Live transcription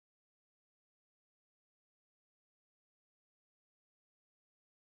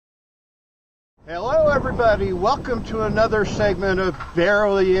Hello everybody, welcome to another segment of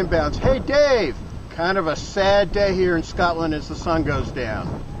Barely Inbounds. Hey Dave, kind of a sad day here in Scotland as the sun goes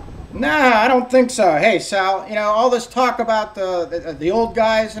down. Nah, I don't think so. Hey, Sal, all this talk about the old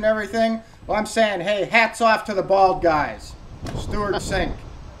guys and everything, well, I'm saying, hey, hats off to the bald guys. Stewart Cink.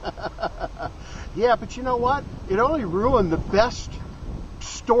 Yeah, but you know what? It only ruined the best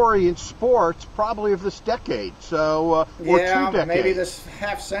story in sports probably of this decade, or 2 decades. Maybe this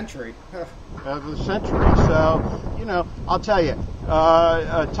half century. Of the century. So, I'll tell you,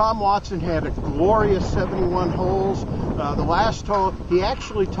 Tom Watson had a glorious 71 holes. The last hole, he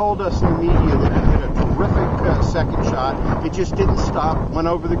actually told us in the media that he hit a terrific second shot. It just didn't stop, went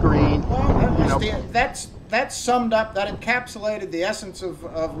over the green. Well, that summed up, that encapsulated the essence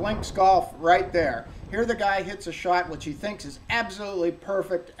of links golf right there. Here the guy hits a shot which he thinks is absolutely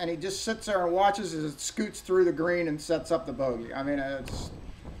perfect, and he just sits there and watches as it scoots through the green and sets up the bogey. I mean,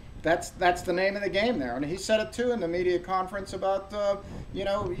 that's the name of the game there. And he said it too in the media conference about,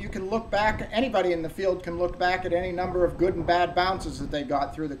 you can look back, anybody in the field can look back at any number of good and bad bounces that they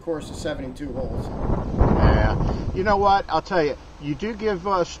got through the course of 72 holes. Yeah. You know what? I'll tell you, you do give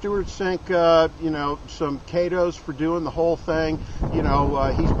Stewart Cink, some kudos for doing the whole thing.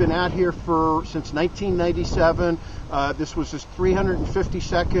 He's been out here since 1997. This was his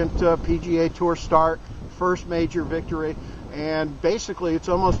 352nd PGA Tour start, first major victory. And basically, it's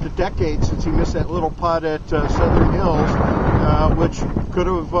almost a decade since he missed that little putt at Southern Hills, which could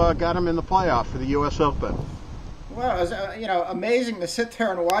have got him in the playoff for the U.S. Open. Well, it was, amazing to sit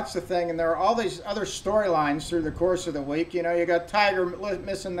there and watch the thing, and there are all these other storylines through the course of the week. You got Tiger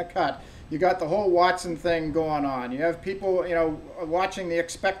missing the cut. You got the whole Watson thing going on. You have people, watching the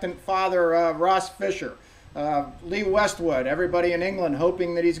expectant father, Ross Fisher, Lee Westwood, everybody in England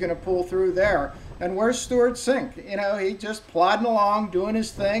hoping that he's going to pull through there. And where's Stewart Cink? He just plodding along, doing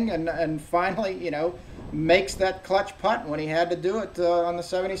his thing, and finally, makes that clutch putt when he had to do it on the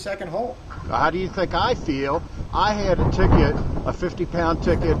 72nd hole. How do you think I feel? I had a ticket, a 50-pound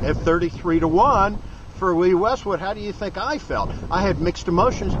ticket at 33-1 for Lee Westwood. How do you think I felt? I had mixed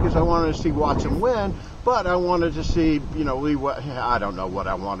emotions because I wanted to see Watson win, but I wanted to see, I don't know what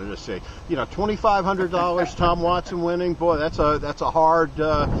I wanted to see. $2,500, Tom Watson winning. Boy, that's a hard,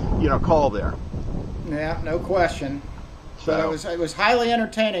 call there. Yeah, no question. But it was highly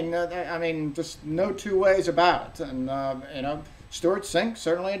entertaining. I mean, just no two ways about it. And Stewart Cink,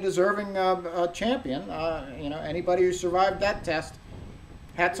 certainly a deserving champion. Anybody who survived that test,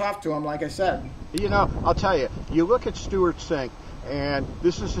 hats off to him, like I said. I'll tell you, you look at Stewart Cink, and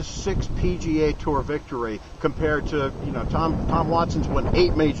this is his 6th PGA Tour victory compared to, Tom Watson's won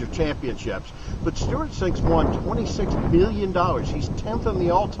 8 major championships. But Stewart Cink's won $26 million. He's 10th on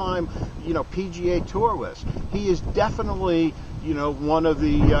the all-time, PGA Tour list. He is definitely, one of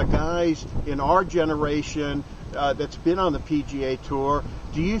the guys in our generation that's been on the PGA Tour.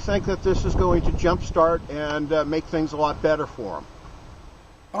 Do you think that this is going to jumpstart and make things a lot better for him?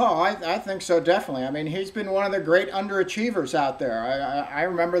 Oh, I think so, definitely. I mean, he's been one of the great underachievers out there. I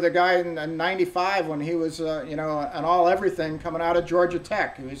remember the guy in '95 when he was, an all-everything coming out of Georgia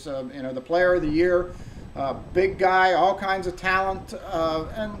Tech. He was, the player of the year, big guy, all kinds of talent,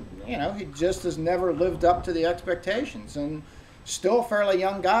 and, he just has never lived up to the expectations. And still a fairly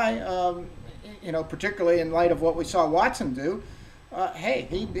young guy, particularly in light of what we saw Watson do. Hey,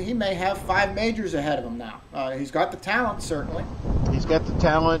 he may have 5 majors ahead of him now. He's got the talent, certainly. He's got the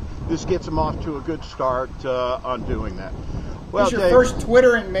talent. This gets him off to a good start on doing that. Well, he's your Dave, first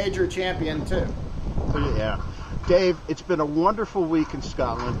Twittering major champion, too. Yeah. Dave, it's been a wonderful week in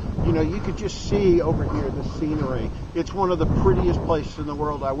Scotland. You could just see over here the scenery. It's one of the prettiest places in the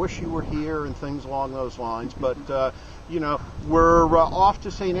world. I wish you were here and things along those lines. But, we're off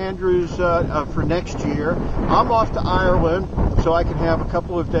to St. Andrews for next year. I'm off to Ireland so I can have a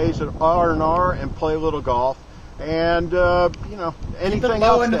couple of days at R&R and play a little golf. And, anything Keep it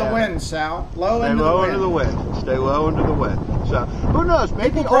low else into the wind, Sal. Stay low into the wind. Stay low into the wind. So, who knows?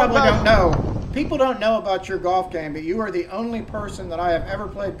 Maybe people probably don't know. People don't know about your golf game, but you are the only person that I have ever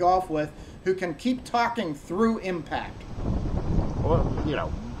played golf with who can keep talking through impact. Well,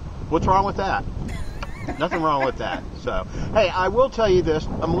 what's wrong with that? Nothing wrong with that. So, hey, I will tell you this.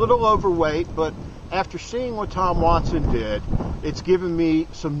 I'm a little overweight, but after seeing what Tom Watson did, it's given me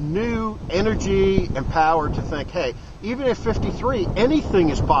some new energy and power to think, hey, even at 53, anything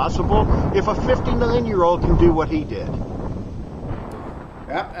is possible if a 59-year-old can do what he did.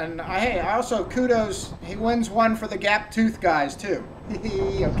 Yep, and hey, also kudos, he wins one for the gap tooth guys, too.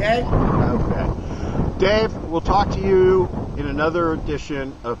 Okay? Okay. Dave, we'll talk to you in another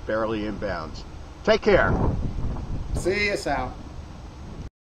edition of Barely Inbounds. Take care. See you, Sal.